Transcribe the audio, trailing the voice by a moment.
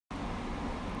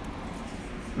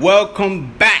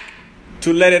Welcome back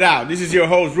to Let It Out. This is your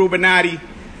host, Rubenati.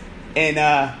 And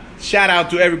shout out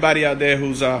to everybody out there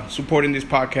who's supporting this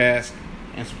podcast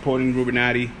and supporting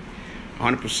Rubenati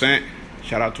 100%.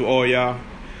 Shout out to all y'all.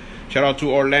 Shout out to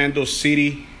Orlando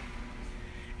City.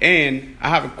 And I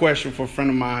have a question for a friend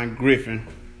of mine, Griffin.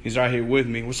 He's right here with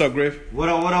me. What's up, Griff? What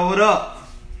up?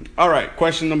 All right,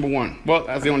 question number one. Well,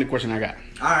 that's the only question I got.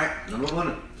 All right, number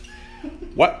one.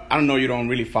 What? I don't know, you don't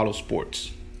really follow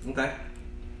sports. Okay.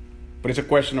 But it's a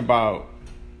question about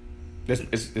this.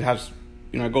 It has,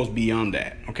 it goes beyond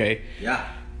that. Okay. Yeah.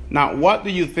 Now, what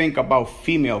do you think about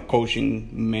female coaching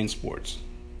men's sports?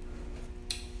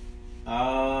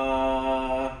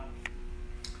 I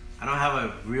don't have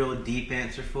a real deep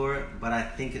answer for it, but I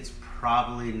think it's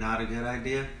probably not a good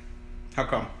idea. How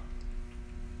come?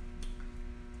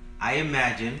 I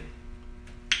imagine,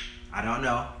 I don't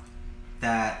know,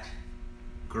 that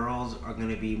girls are going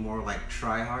to be more like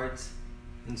tryhards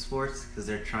in sports because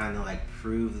they're trying to like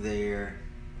prove their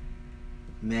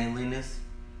manliness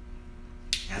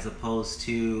as opposed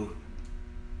to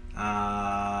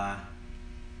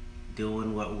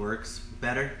doing what works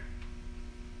better.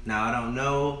 Now, I don't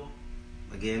know,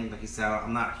 again, like you said,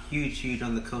 I'm not huge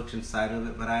on the coaching side of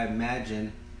it, but I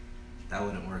imagine that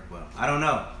wouldn't work well. I don't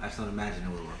know. I just don't imagine it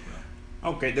would work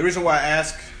well. Okay, the reason why I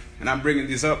ask, and I'm bringing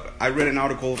this up, I read an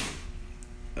article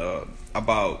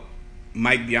about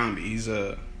Mike Biambi.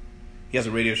 He has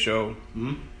a radio show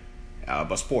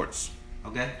about sports.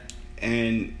 Okay.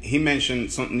 And he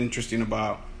mentioned something interesting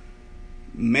about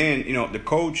men. The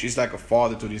coach is like a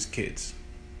father to these kids.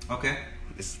 Okay.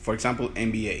 For example,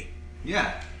 NBA.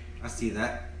 Yeah, I see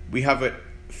that. We have a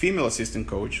female assistant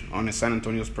coach on the San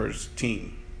Antonio Spurs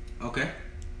team. Okay.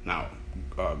 Now,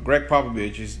 Greg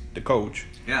Popovich is the coach.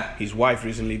 Yeah. His wife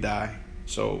recently died,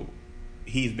 so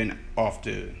he's been off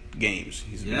the games.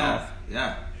 He's been off.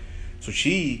 Yeah. So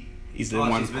she is the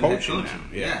one coaching now.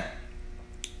 Yeah.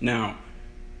 Now,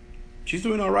 she's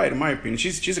doing all right in my opinion.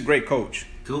 She's a great coach.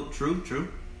 Cool.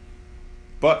 True.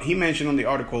 But he mentioned on the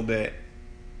article that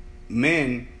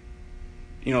men,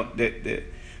 the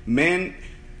men,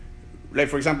 like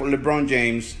for example, LeBron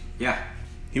James. Yeah.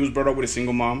 He was brought up with a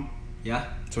single mom. Yeah.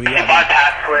 So he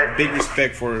had big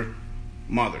respect for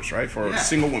mothers, right? For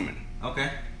single women.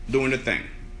 Okay. Doing the thing.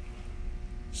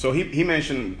 So he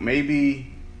mentioned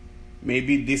maybe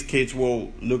these kids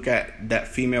will look at that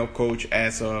female coach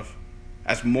as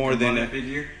more than a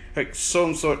figure. Like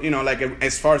some sort,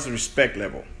 as far as the respect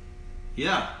level.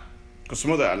 Yeah. Because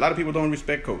a lot of people don't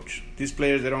respect coach. These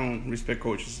players, they don't respect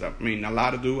coaches. I mean, a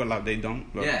lot do, a lot they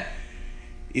don't. But yeah.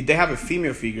 If they have a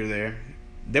female figure there,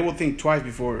 they will think twice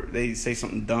before they say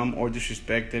something dumb or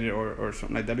disrespected or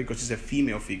something like that because it's a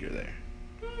female figure there.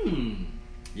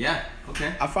 Yeah.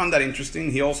 Okay. I found that interesting.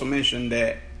 He also mentioned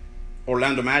that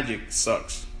Orlando Magic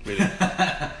sucks. Really.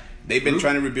 They've been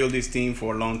trying to rebuild this team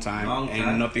for a long time,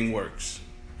 and nothing works.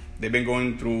 They've been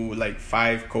going through like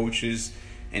 5 coaches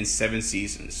and 7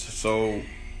 seasons. So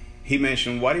he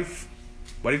mentioned, what if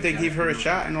they give her a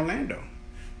shot in Orlando?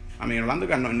 I mean, Orlando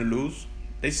got nothing to lose.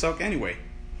 They suck anyway.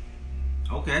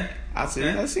 Okay. I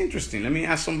said, that's interesting. Let me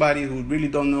ask somebody who really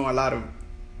don't know a lot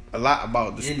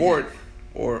about the sport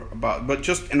but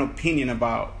just an opinion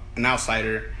about an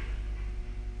outsider.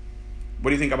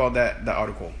 What do you think about that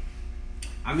article?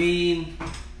 I mean,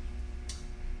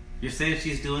 you're saying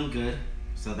she's doing good,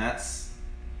 so that's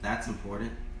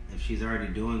important. If she's already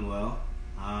doing well,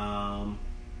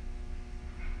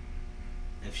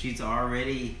 if she's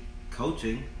already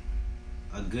coaching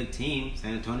a good team,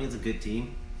 San Antonio's a good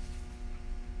team.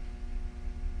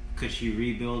 Could she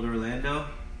rebuild Orlando?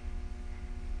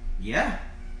 Yeah.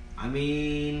 I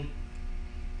mean,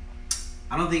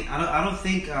 I don't think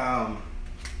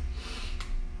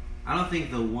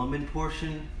the woman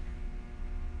portion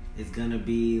is gonna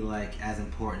be like as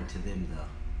important to them though.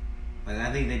 Like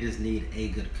I think they just need a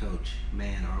good coach,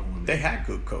 man or woman. They had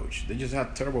good coach. They just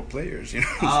had terrible players,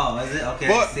 Oh, is it okay?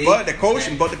 But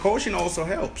the coaching also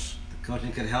helps. The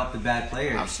coaching could help the bad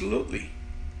players. Absolutely.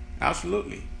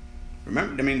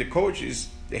 Remember, I mean, the coach is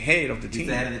the head of the team. He's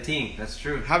the head of the team. That's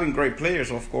true. Having great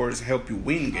players, of course, help you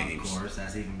win games. Of course,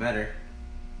 that's even better.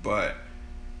 But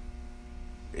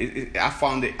I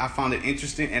found it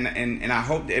interesting, and I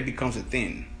hope that it becomes a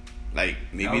thing. Like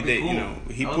maybe they, cool.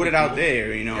 He put it out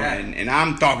there, and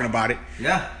I'm talking about it.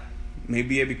 Yeah.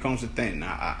 Maybe it becomes a thing.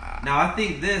 Now I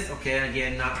think this. Okay,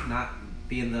 again, not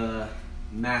being the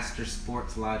master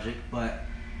sports logic, but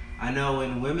I know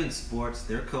in women's sports,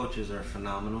 their coaches are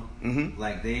phenomenal. Mm-hmm.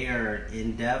 Like they are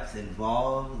in depth,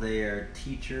 involved. They are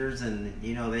teachers, and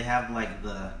they have like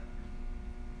the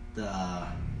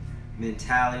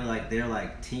mentality, like they're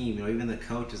like team. You know, even the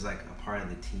coach is like a part of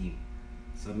the team.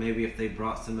 So maybe if they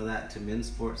brought some of that to men's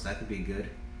sports, that could be good.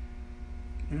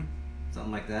 Yeah.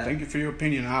 Something like that. Thank you for your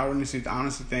opinion. I honestly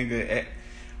think that,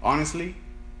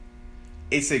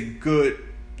 it's a good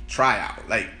tryout.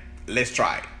 Like, let's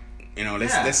try it. You know,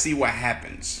 let's see what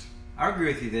happens. I agree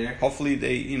with you there. Hopefully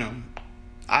they, you know,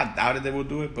 I doubted they will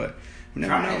do it, but you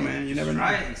never know, man. You never know.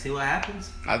 Try it and see what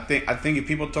happens. I think if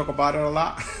people talk about it a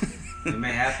lot, it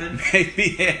may happen.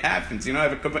 Maybe it happens. You know,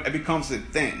 it becomes a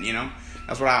thing. You know,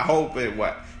 that's what I hope.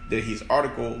 That his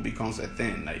article becomes a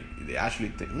thing. Like they actually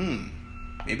think,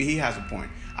 maybe he has a point.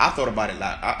 I thought about it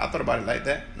like I thought about it like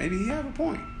that. Maybe he has a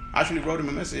point. I actually wrote him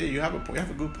a message. Hey, you have a point. You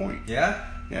have a good point. Yeah.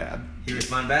 Yeah. He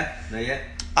respond back? Not yet.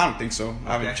 I don't think so.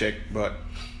 I haven't checked, but.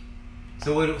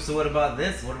 So what about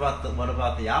this? What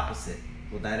about the opposite?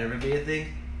 Will that ever be a thing?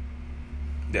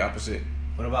 The opposite.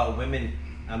 What about women?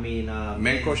 I mean,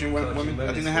 men coaching women.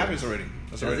 I think that happens already.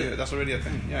 That's already a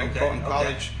thing. Yeah, in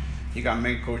college, you got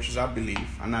men coaches. I believe.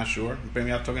 I'm not sure.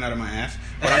 Maybe I'm talking out of my ass,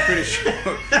 but I'm pretty sure.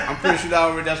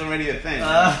 That's already a thing.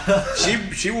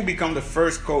 She will become the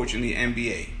first coach in the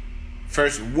NBA,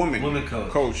 first woman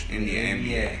coach in the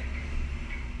NBA,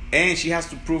 and she has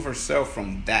to prove herself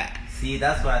from that. See,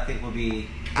 that's what I think will be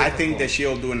difficult. I think that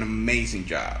she'll do an amazing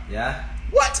job. Yeah.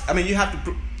 What? I mean, you have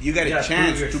to. You got a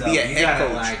chance to be a head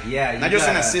coach. Not just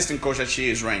an assistant coach that she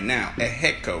is right now. A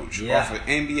head coach of an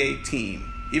NBA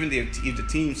team. Even if the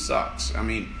team sucks. I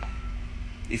mean,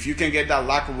 if you can get that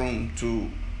locker room to.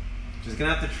 She's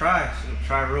gonna have to try. She's gonna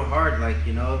try real hard, like,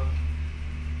 you know.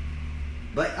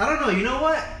 But I don't know. You know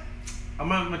what? I'm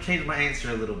gonna change my answer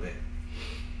a little bit.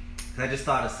 Cause I just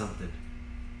thought of something.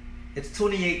 It's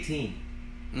 2018.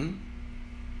 Mm-hmm.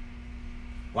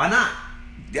 Why not?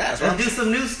 Yeah, let's do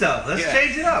some new stuff. Let's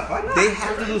change it up. Why not? They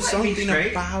have to do something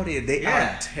about it. They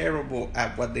are terrible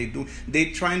at what they do.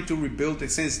 They're trying to rebuild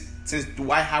it since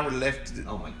Dwight Howard left.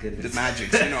 Oh my goodness, the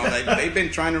Magic. You know, like they've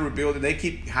been trying to rebuild it. They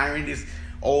keep hiring these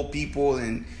old people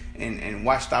and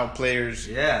washed out players.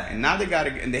 Yeah. And now they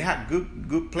have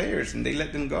good players and they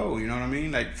let them go. You know what I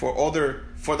mean? Like for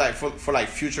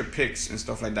future picks and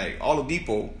stuff like that.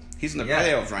 Oladipo, he's in the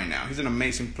playoffs right now. He's an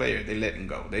amazing player. They let him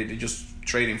go. They just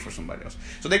trade him for somebody else.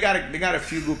 So they got a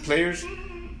few good players,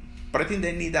 but I think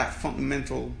they need that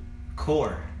fundamental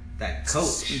core, that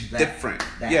coach, different.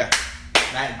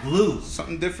 That glue,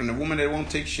 something different. A woman that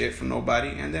won't take shit from nobody,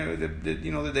 and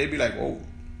they be like, whoa,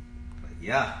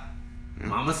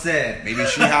 Mama said. Maybe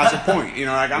she has a point. You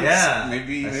know, like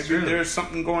maybe there's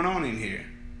something going on in here.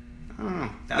 I don't know.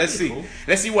 Let's see. Cool.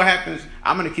 Let's see what happens.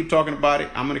 I'm gonna keep talking about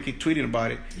it. I'm gonna keep tweeting about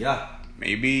it. Yeah.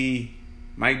 Maybe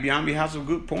Mike Biambi has a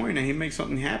good point and he makes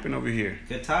something happen over here.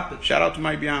 Good topic. Shout out to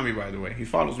Mike Biambi, by the way. He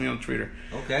follows me on Twitter.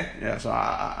 Okay. Yeah, so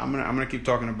I'm gonna keep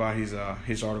talking about his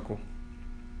article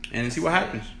and see what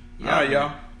happens. Yeah, all right,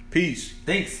 y'all. Peace.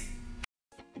 Thanks.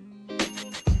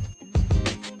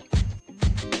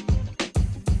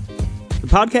 The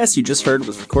podcast you just heard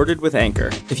was recorded with Anchor.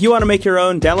 If you want to make your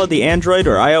own, download the Android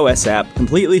or iOS app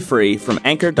completely free from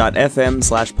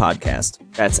anchor.fm/podcast.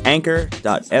 That's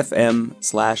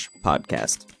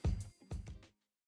anchor.fm/podcast.